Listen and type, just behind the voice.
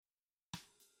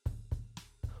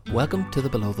Welcome to the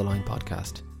Below the Line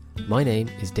podcast. My name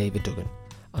is David Duggan,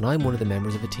 and I'm one of the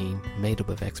members of a team made up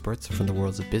of experts from the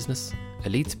worlds of business,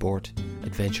 elite sport,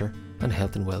 adventure, and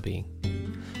health and well-being.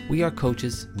 We are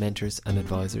coaches, mentors, and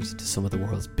advisors to some of the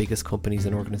world's biggest companies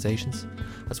and organisations,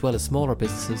 as well as smaller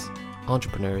businesses,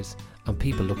 entrepreneurs, and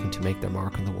people looking to make their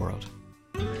mark on the world.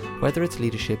 Whether it's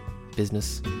leadership,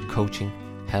 business, coaching,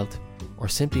 health, or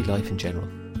simply life in general,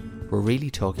 we're really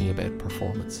talking about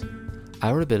performance.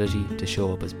 Our ability to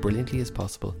show up as brilliantly as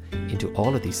possible into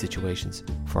all of these situations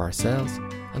for ourselves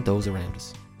and those around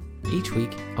us. Each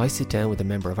week, I sit down with a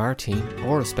member of our team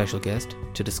or a special guest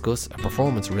to discuss a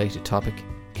performance-related topic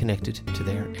connected to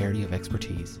their area of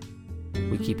expertise.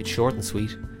 We keep it short and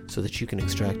sweet so that you can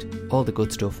extract all the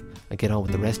good stuff and get on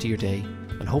with the rest of your day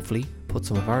and hopefully put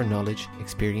some of our knowledge,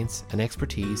 experience and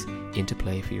expertise into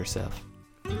play for yourself.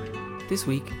 This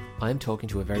week, I'm talking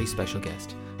to a very special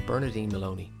guest, Bernadine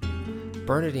Maloney.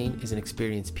 Bernadine is an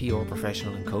experienced PR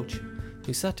professional and coach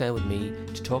who sat down with me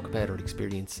to talk about her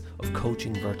experience of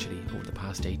coaching virtually over the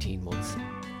past 18 months,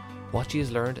 what she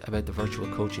has learned about the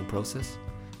virtual coaching process,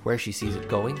 where she sees it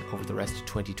going over the rest of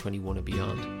 2021 and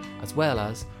beyond, as well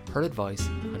as her advice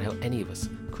on how any of us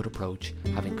could approach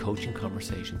having coaching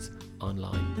conversations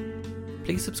online.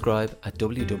 Please subscribe at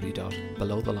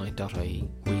www.belowtheline.ie,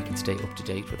 where you can stay up to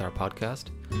date with our podcast,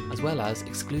 as well as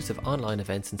exclusive online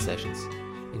events and sessions,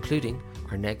 including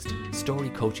our next Story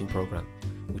Coaching Programme,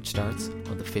 which starts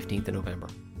on the 15th of November.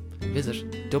 Visit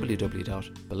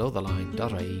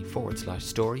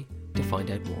www.belowtheline.ie/story to find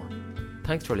out more.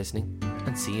 Thanks for listening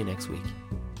and see you next week.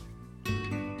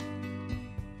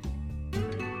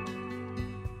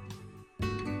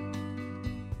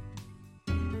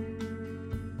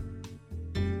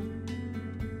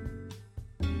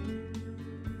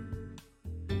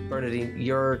 Bernadine,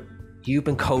 you've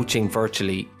been coaching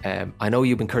virtually. I know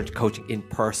you've been coaching in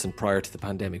person prior to the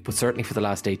pandemic, but certainly for the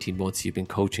last 18 months you've been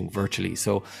coaching virtually.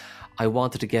 So I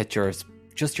wanted to get your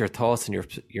thoughts and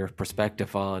your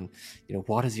perspective on,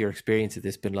 what has your experience of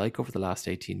this been like over the last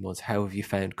 18 months? How have you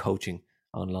found coaching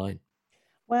online?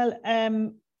 Well,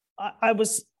 I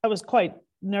was quite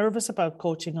nervous about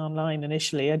coaching online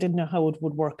initially. I didn't know how it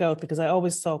would work out because I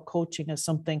always saw coaching as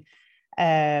something,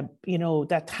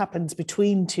 that happens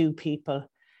between two people,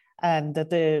 and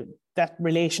that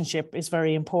relationship is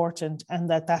very important,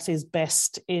 and that is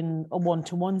best in a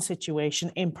one-to-one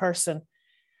situation in person.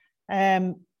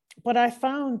 But I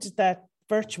found that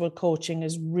virtual coaching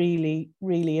is really,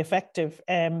 really effective.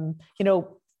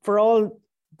 For all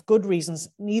good reasons,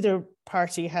 neither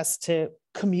party has to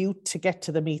commute to get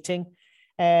to the meeting.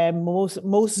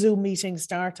 Most Zoom meetings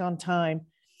start on time.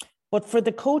 But for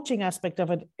the coaching aspect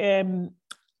of it,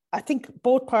 I think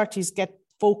both parties get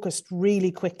focused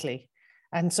really quickly.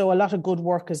 And so a lot of good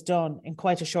work is done in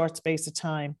quite a short space of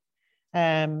time.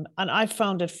 And I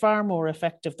found it far more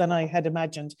effective than I had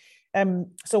imagined.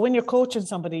 So when you're coaching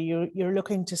somebody, you're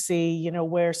looking to see,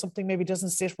 where something maybe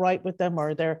doesn't sit right with them,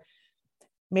 or they're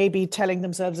maybe telling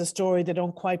themselves a story they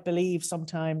don't quite believe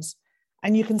sometimes.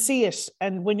 And you can see it.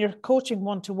 And when you're coaching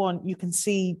one-to-one, you can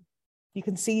see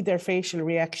their facial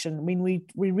reaction. I mean, we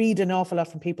read an awful lot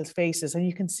from people's faces, and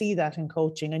you can see that in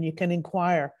coaching, and you can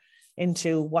inquire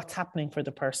into what's happening for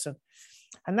the person.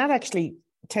 And that actually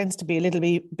tends to be a little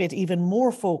bit even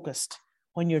more focused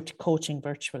when you're coaching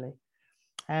virtually.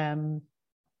 I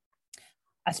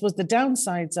suppose the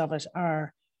downsides of it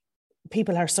are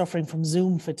people are suffering from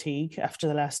Zoom fatigue after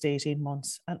the last 18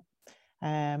 months.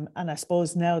 And I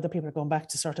suppose now that people are going back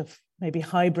to sort of maybe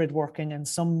hybrid working and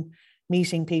some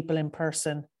meeting people in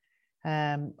person,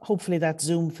 hopefully that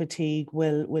Zoom fatigue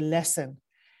will lessen,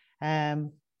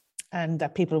 and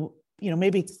that people,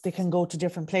 maybe they can go to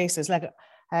different places. Like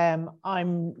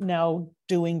I'm now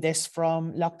doing this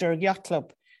from Loughdorg Yacht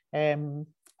Club,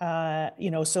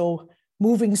 so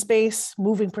moving space,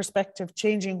 moving perspective,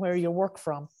 changing where you work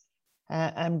from,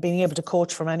 and being able to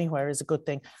coach from anywhere is a good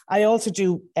thing. I also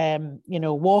do,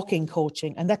 walking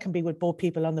coaching, and that can be with both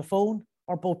people on the phone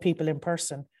or both people in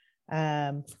person.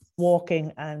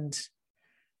 Walking and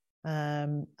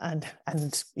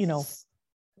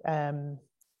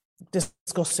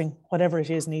discussing whatever it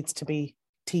is needs to be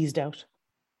teased out.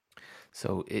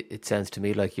 So it sounds to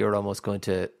me like you're almost going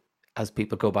to, as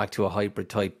people go back to a hybrid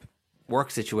type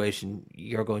work situation,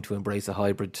 you're going to embrace a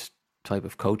hybrid type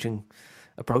of coaching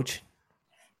approach.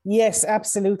 Yes,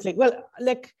 absolutely. Well,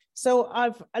 so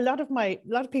a lot of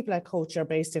people I coach are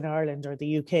based in Ireland or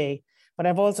the UK. But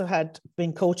I've also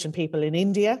been coaching people in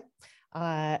India,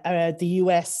 the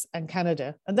US and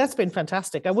Canada. And that's been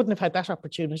fantastic. I wouldn't have had that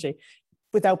opportunity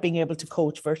without being able to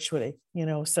coach virtually,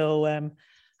 So,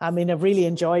 I've really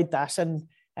enjoyed that. And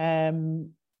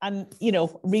and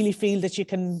really feel that you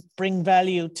can bring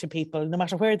value to people no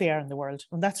matter where they are in the world.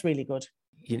 And that's really good.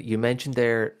 You mentioned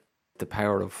there the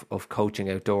power of coaching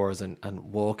outdoors and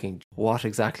walking. What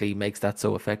exactly makes that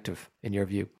so effective in your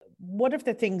view? One of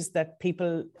the things that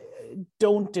people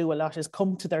don't do a lot is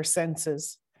come to their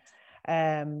senses.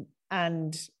 And,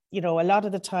 a lot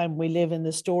of the time we live in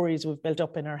the stories we've built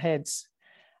up in our heads.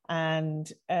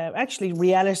 And actually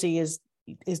reality is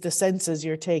the senses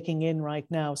you're taking in right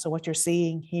now. So what you're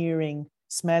seeing, hearing,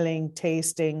 smelling,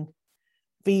 tasting,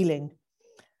 feeling.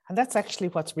 And that's actually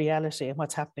what's reality and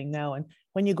what's happening now. And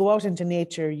when you go out into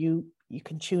nature, you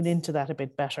can tune into that a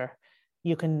bit better.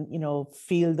 You can,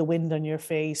 feel the wind on your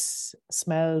face,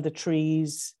 smell the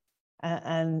trees,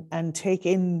 and take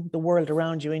in the world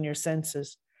around you in your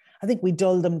senses. I think we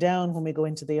dull them down when we go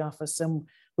into the office, and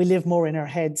we live more in our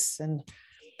heads. And,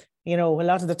 a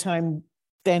lot of the time,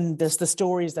 then there's the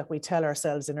stories that we tell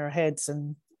ourselves in our heads,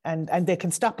 and they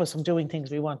can stop us from doing things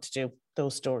we want to do,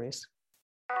 those stories.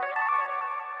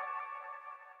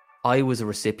 I was a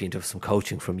recipient of some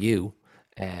coaching from you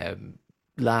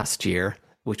last year,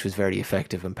 which was very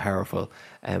effective and powerful.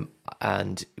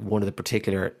 And one of the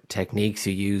particular techniques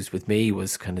you used with me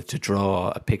was kind of to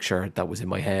draw a picture that was in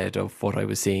my head of what I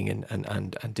was seeing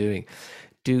and doing.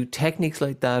 Do techniques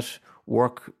like that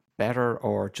work better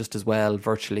or just as well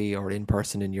virtually or in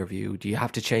person in your view? Do you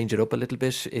have to change it up a little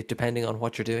bit depending on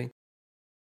what you're doing?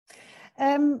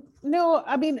 No,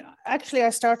 I mean, actually, I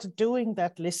started doing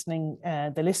that the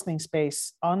listening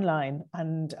space online,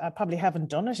 and I probably haven't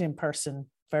done it in person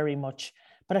very much,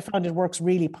 but I found it works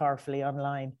really powerfully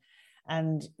online.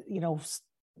 And,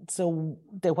 so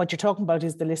what you're talking about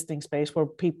is the listening space where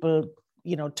people,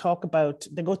 talk about,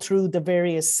 they go through the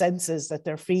various senses that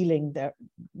they're feeling, their,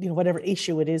 whatever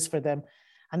issue it is for them.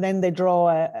 And then they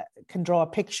can draw a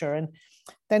picture, and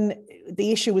then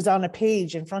the issue is on a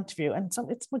page in front of you. And so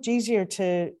it's much easier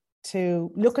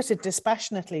to look at it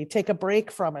dispassionately, take a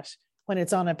break from it when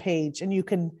it's on a page, and you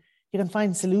can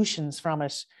find solutions from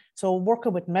it. So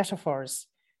working with metaphors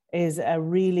is a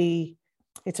really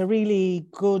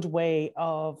good way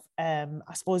of,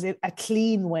 I suppose, a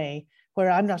clean way where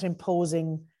I'm not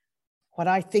imposing what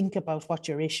I think about what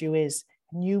your issue is.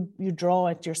 And you draw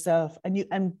it yourself,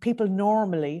 and people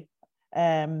normally,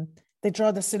 they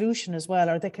draw the solution as well,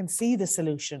 or they can see the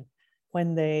solution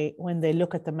when they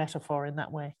look at the metaphor in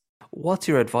that way. What's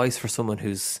your advice for someone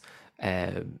who's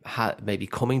maybe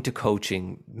coming to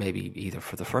coaching, maybe either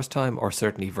for the first time or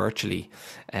certainly virtually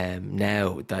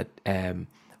now, that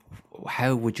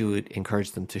how would you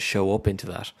encourage them to show up into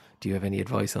that? Do you have any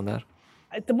advice on that?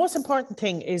 The most important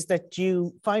thing is that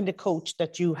you find a coach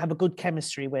that you have a good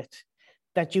chemistry with,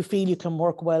 that you feel you can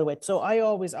work well with. So I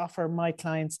always offer my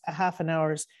clients a half an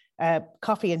hour's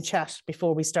coffee and chat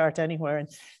before we start anywhere, and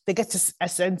they get a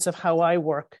sense of how I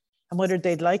work and whether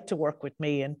they'd like to work with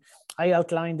me. And I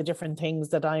outline the different things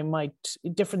that I might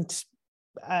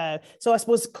so I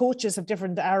suppose coaches have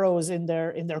different arrows in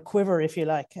their quiver, if you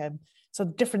like. So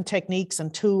different techniques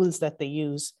and tools that they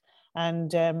use.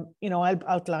 And, I'll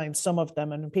outline some of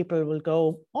them, and people will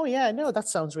go, oh yeah, no, that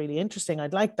sounds really interesting.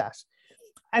 I'd like that.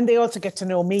 And they also get to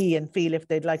know me and feel if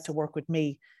they'd like to work with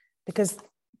me. Because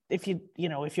if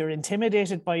you're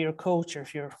intimidated by your coach, or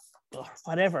if you're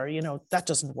whatever, that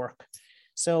doesn't work.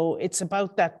 So it's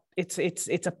about that.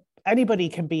 Anybody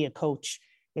can be a coach.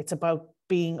 It's about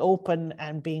being open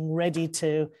and being ready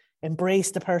to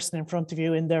embrace the person in front of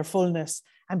you in their fullness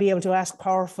and be able to ask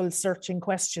powerful, searching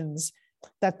questions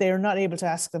that they're not able to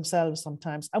ask themselves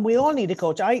sometimes. And we all need a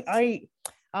coach. I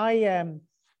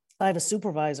have a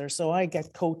supervisor, so I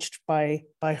get coached by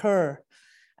her,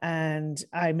 and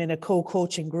I'm in a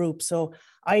co-coaching group. So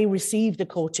I receive the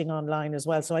coaching online as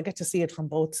well. So I get to see it from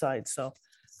both sides. So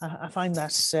I find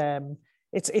that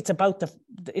it's about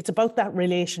that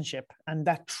relationship and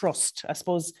that trust. I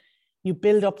suppose you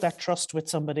build up that trust with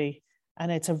somebody,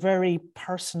 and it's a very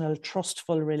personal,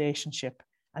 trustful relationship.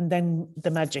 And then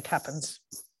the magic happens.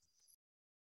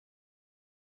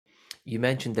 You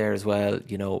mentioned there as well,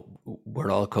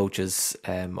 we're all coaches,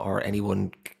 or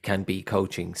anyone can be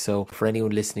coaching. So for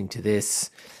anyone listening to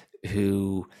this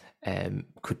who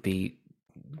could be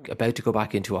about to go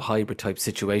back into a hybrid type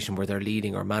situation where they're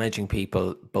leading or managing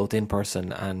people both in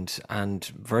person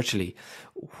and virtually,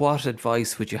 what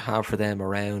advice would you have for them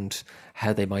around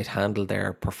how they might handle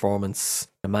their performance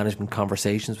and management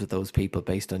conversations with those people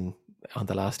based on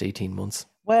the last 18 months?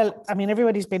 Well, I mean,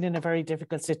 everybody's been in a very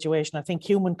difficult situation. I think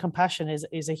human compassion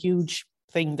is a huge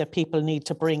thing that people need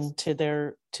to bring to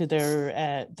the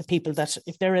people that,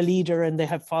 if they're a leader and they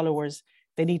have followers,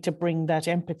 they need to bring that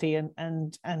empathy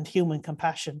and human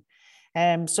compassion.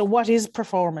 So what is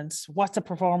performance? What's a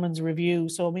performance review?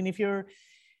 So, I mean, if a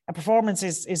performance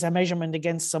is a measurement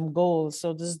against some goals.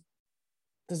 So does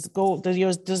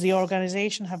the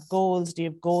organization have goals? Do you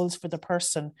have goals for the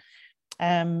person?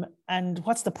 And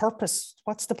what's the purpose?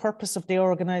 What's the purpose of the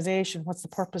organization? What's the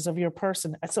purpose of your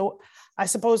person? So I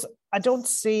suppose I don't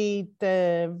see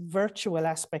the virtual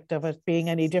aspect of it being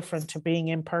any different to being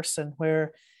in person,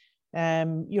 where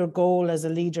your goal as a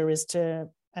leader is to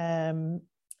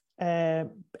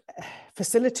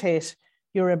facilitate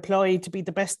your employee to be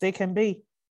the best they can be.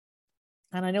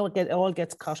 And I know it all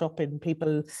gets caught up in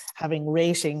people having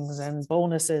ratings and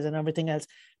bonuses and everything else,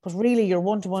 but really your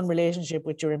one-to-one relationship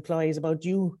with your employees is about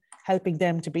you helping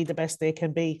them to be the best they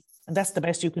can be. And that's the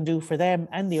best you can do for them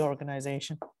and the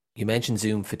organization. You mentioned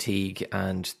Zoom fatigue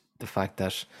and the fact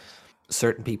that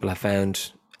certain people have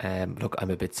found, look,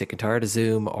 I'm a bit sick and tired of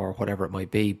Zoom or whatever it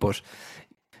might be, but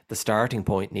the starting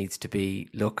point needs to be,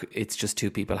 look, it's just two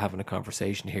people having a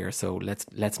conversation here. So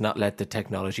let's not let the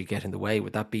technology get in the way.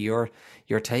 Would that be your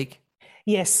take?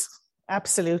 Yes,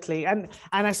 absolutely. And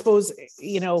I suppose,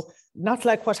 not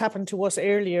like what happened to us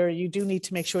earlier, you do need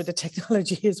to make sure the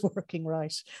technology is working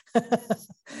right.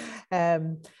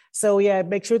 So yeah,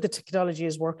 make sure the technology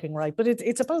is working right. But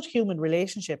it's about human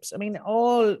relationships. I mean,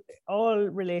 all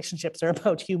relationships are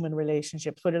about human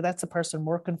relationships, whether that's a person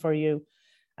working for you,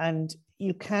 and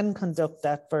you can conduct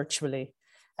that virtually.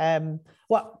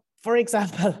 For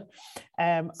example,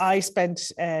 I spent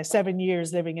 7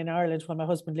 years living in Ireland when my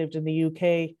husband lived in the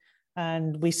UK,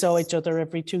 and we saw each other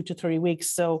every 2 to 3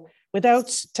 weeks. So without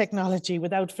technology,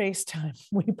 without FaceTime,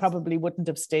 we probably wouldn't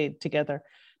have stayed together,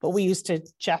 but we used to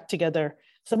chat together.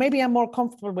 So maybe I'm more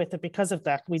comfortable with it because of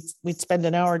that. We'd spend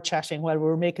an hour chatting while we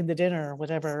were making the dinner or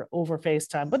whatever over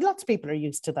FaceTime, but lots of people are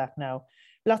used to that now.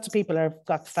 Lots of people have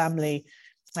got family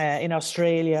in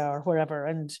Australia or wherever,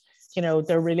 and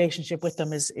their relationship with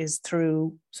them is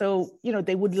through. So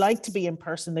they would like to be in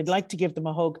person. They'd like to give them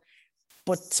a hug,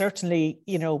 but certainly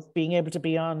being able to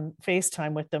be on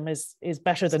FaceTime with them is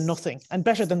better than nothing, and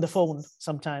better than the phone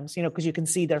sometimes. Because you can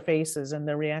see their faces and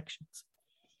their reactions.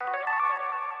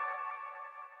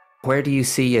 Where do you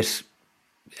see it?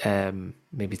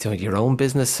 Maybe it's your own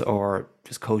business or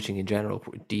just coaching in general.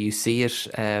 Do you see it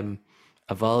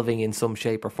evolving in some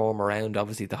shape or form around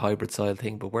obviously the hybrid style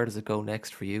thing, but where does it go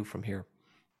next for you from here?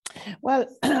 Well,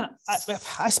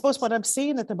 I suppose what I'm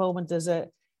seeing at the moment is a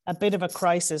bit of a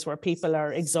crisis where people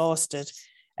are exhausted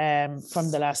from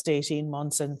the last 18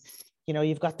 months. And,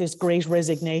 you've got this great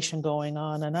resignation going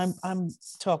on. And I'm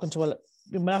talking to a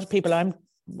lot of people I'm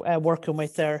working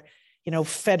with. They're,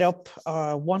 fed up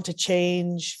or want to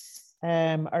change,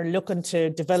 are looking to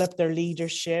develop their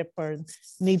leadership or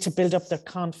need to build up their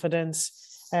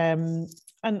confidence. And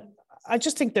I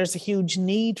just think there's a huge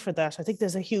need for that. I think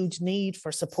there's a huge need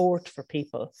for support for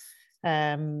people.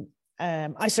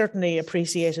 I certainly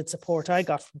appreciated support I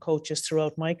got from coaches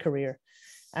throughout my career,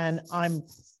 and I'm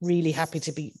really happy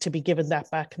to be given that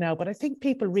back now. But I think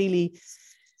people really,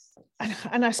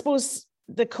 and I suppose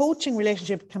the coaching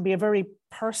relationship can be a very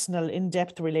personal,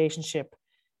 in-depth relationship,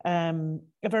 a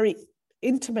very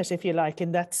intimate, if you like,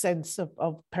 in that sense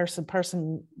of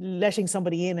person letting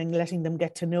somebody in and letting them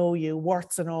get to know you,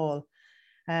 warts and all,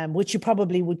 which you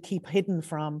probably would keep hidden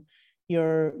from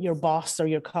your boss or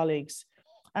your colleagues.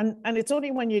 And it's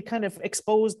only when you kind of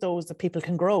expose those that people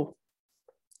can grow.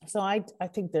 So I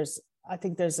think there's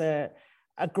a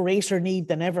greater need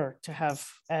than ever to have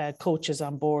coaches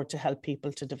on board to help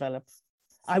people to develop.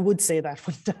 I would say that,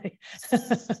 wouldn't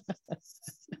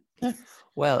I?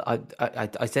 Well,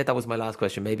 I said that was my last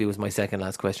question. Maybe it was my second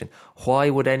last question.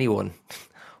 Why would anyone,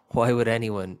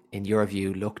 in your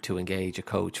view, look to engage a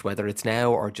coach, whether it's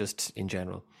now or just in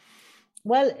general?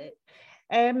 Well,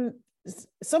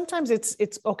 sometimes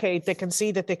it's okay. They can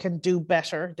see that they can do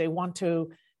better. They want to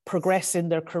progress in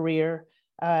their career,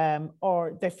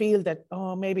 or they feel that,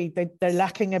 maybe they're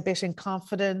lacking a bit in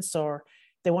confidence, or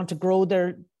they want to grow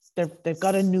they've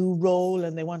got a new role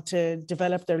and they want to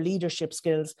develop their leadership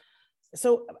skills.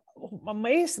 So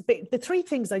the three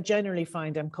things I generally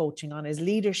find I'm coaching on is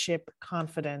leadership,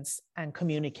 confidence, and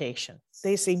communication.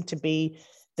 They seem to be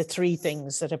the three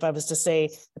things that, if I was to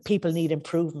say, people need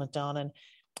improvement on.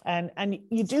 And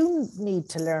you do need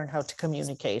to learn how to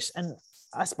communicate. And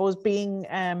I suppose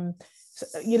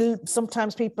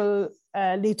sometimes people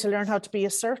need to learn how to be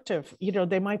assertive.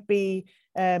 They might be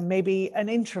maybe an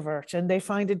introvert and they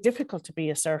find it difficult to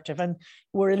be assertive. And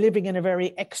we're living in a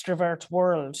very extrovert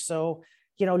world. So,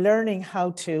 learning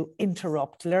how to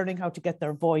interrupt, learning how to get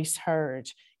their voice heard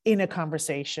in a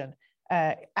conversation,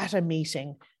 at a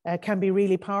meeting, can be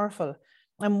really powerful.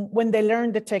 And when they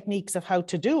learn the techniques of how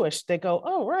to do it, they go,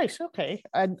 oh, right, okay.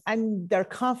 And their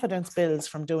confidence builds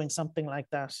from doing something like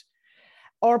that.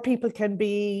 Or people can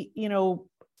be,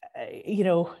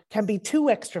 can be too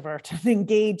extrovert and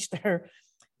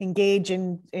engage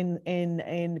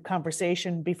in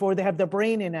conversation before they have their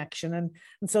brain in action.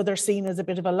 And so they're seen as a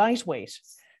bit of a lightweight.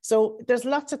 So there's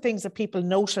lots of things that people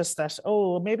notice that,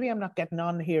 oh, maybe I'm not getting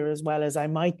on here as well as I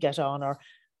might get on,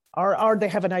 or they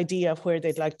have an idea of where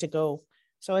they'd like to go.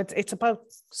 So it's about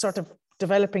sort of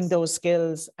developing those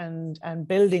skills and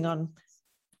building on.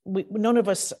 None of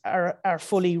us are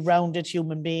fully rounded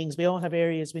human beings. We all have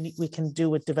areas we can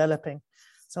do with developing.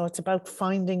 So it's about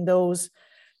finding those.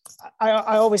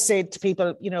 I always say to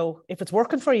people, if it's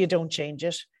working for you, don't change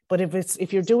it. But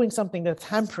if you're doing something that's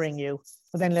hampering you,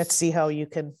 well, then let's see how you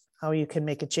can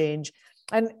make a change.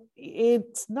 And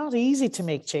it's not easy to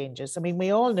make changes. I mean,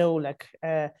 we all know,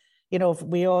 if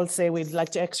we all say we'd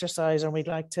like to exercise or we'd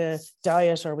like to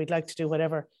diet or we'd like to do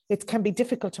whatever, it can be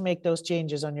difficult to make those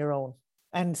changes on your own.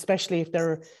 And especially if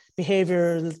there are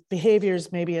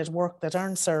behaviors maybe at work that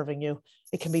aren't serving you,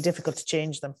 it can be difficult to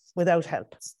change them without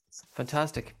help.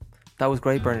 Fantastic. That was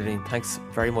great, Bernardine. Thanks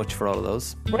very much for all of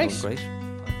those. Great. That was great.